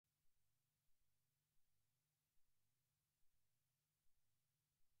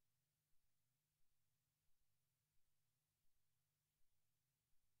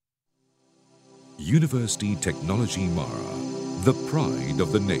Universiti Teknologi MARA, the pride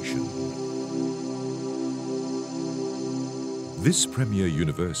of the nation. This premier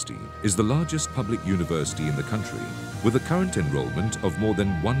university is the largest public university in the country, with a current enrollment of more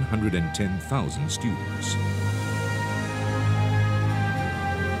than 110,000 students.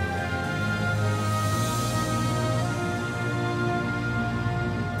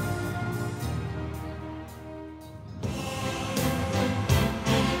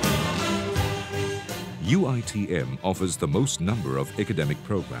 UiTM offers the most number of academic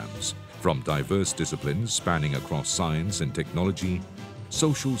programs, from diverse disciplines spanning across science and technology,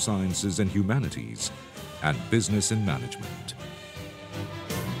 social sciences and humanities, and business and management.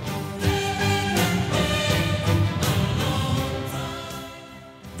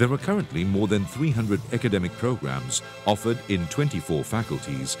 There are currently more than 300 academic programs offered in 24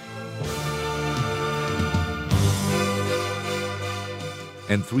 faculties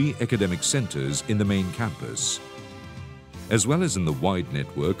and 3 academic centers in the main campus, as well as in the wide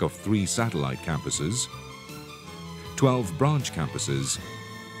network of 3 satellite campuses, 12 branch campuses,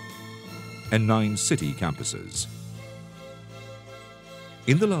 and 9 city campuses.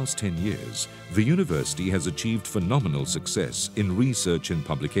 In the last 10 years, the university has achieved phenomenal success in research and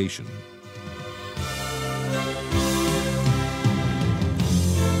publication.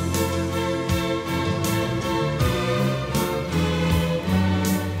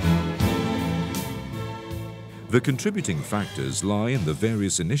 The contributing factors lie in the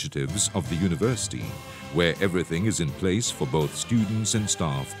various initiatives of the university, where everything is in place for both students and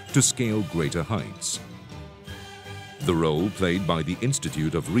staff to scale greater heights. The role played by the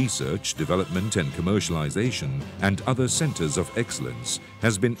Institute of Research, Development and Commercialization and other centers of excellence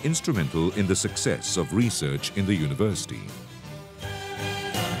has been instrumental in the success of research in the university.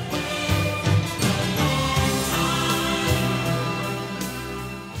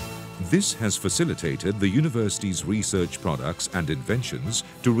 This has facilitated the university's research products and inventions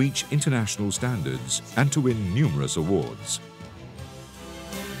to reach international standards and to win numerous awards.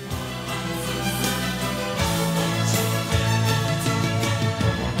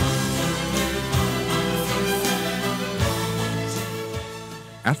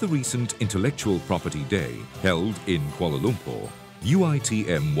 At the recent Intellectual Property Day held in Kuala Lumpur,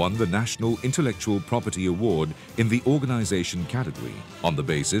 UiTM won the National Intellectual Property Award in the organization category on the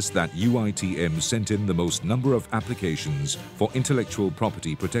basis that UiTM sent in the most number of applications for intellectual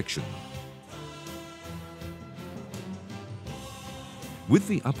property protection. With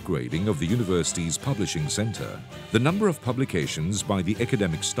the upgrading of the university's publishing center, the number of publications by the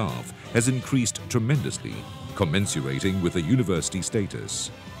academic staff has increased tremendously, commensurating with the university status.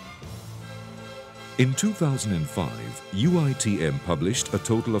 In 2005, UiTM published a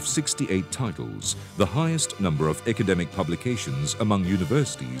total of 68 titles, the highest number of academic publications among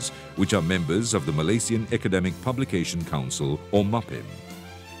universities which are members of the Malaysian Academic Publication Council or MAPIM.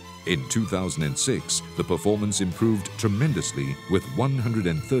 In 2006, the performance improved tremendously with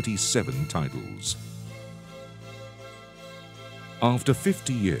 137 titles. After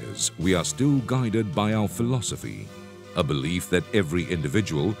 50 years, we are still guided by our philosophy, a belief that every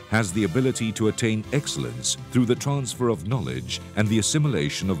individual has the ability to attain excellence through the transfer of knowledge and the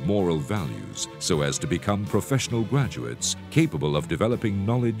assimilation of moral values so as to become professional graduates capable of developing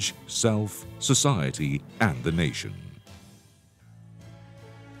knowledge, self, society, and the nation.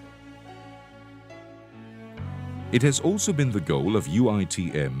 It has also been the goal of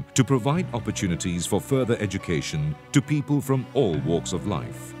UiTM to provide opportunities for further education to people from all walks of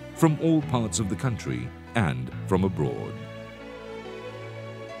life, from all parts of the country, and from abroad.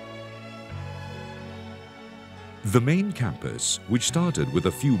 The main campus, which started with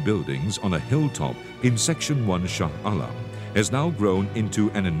a few buildings on a hilltop in Section 1 Shah Alam, has now grown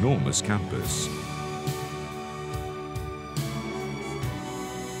into an enormous campus.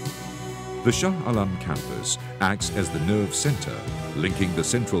 The Shah Alam campus acts as the nerve center, linking the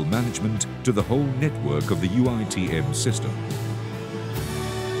central management to the whole network of the UiTM system.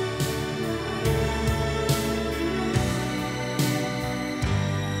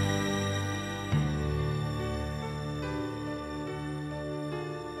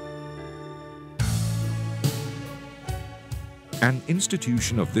 An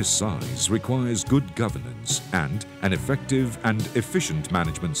institution of this size requires good governance and an effective and efficient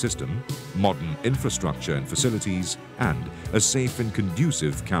management system, modern infrastructure and facilities, and a safe and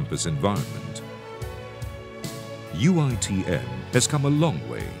conducive campus environment. UiTM has come a long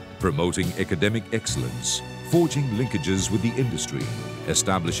way, promoting academic excellence, forging linkages with the industry,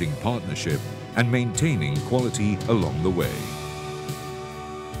 establishing partnership, and maintaining quality along the way.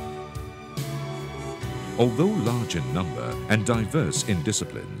 Although large in number and diverse in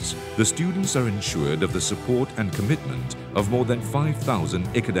disciplines, the students are ensured of the support and commitment of more than 5,000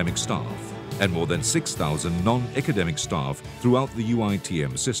 academic staff and more than 6,000 non-academic staff throughout the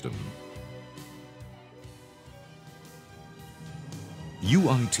UiTM system.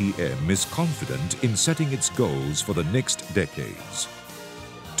 UiTM is confident in setting its goals for the next decades.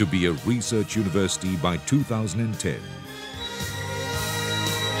 To be a research university by 2010.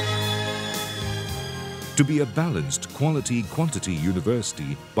 To be a balanced quality-quantity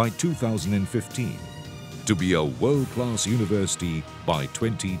university by 2015. To be a world-class university by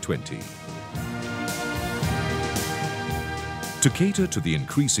 2020. To cater to the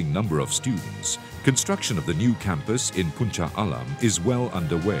increasing number of students, construction of the new campus in Puncak Alam is well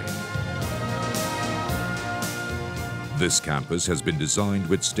underway. This campus has been designed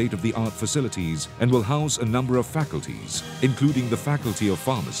with state-of-the-art facilities and will house a number of faculties, including the Faculty of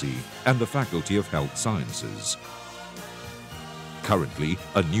Pharmacy and the Faculty of Health Sciences. Currently,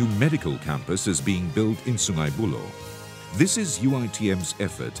 a new medical campus is being built in Sungai Buloh. This is UiTM's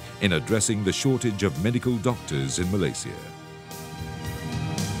effort in addressing the shortage of medical doctors in Malaysia.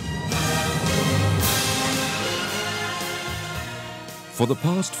 For the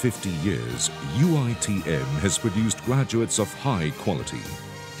past 50 years, UiTM has produced graduates of high quality.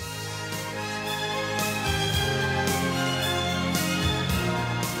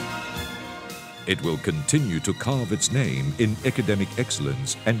 It will continue to carve its name in academic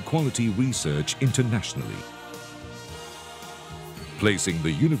excellence and quality research internationally, placing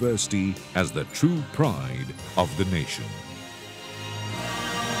the university as the true pride of the nation.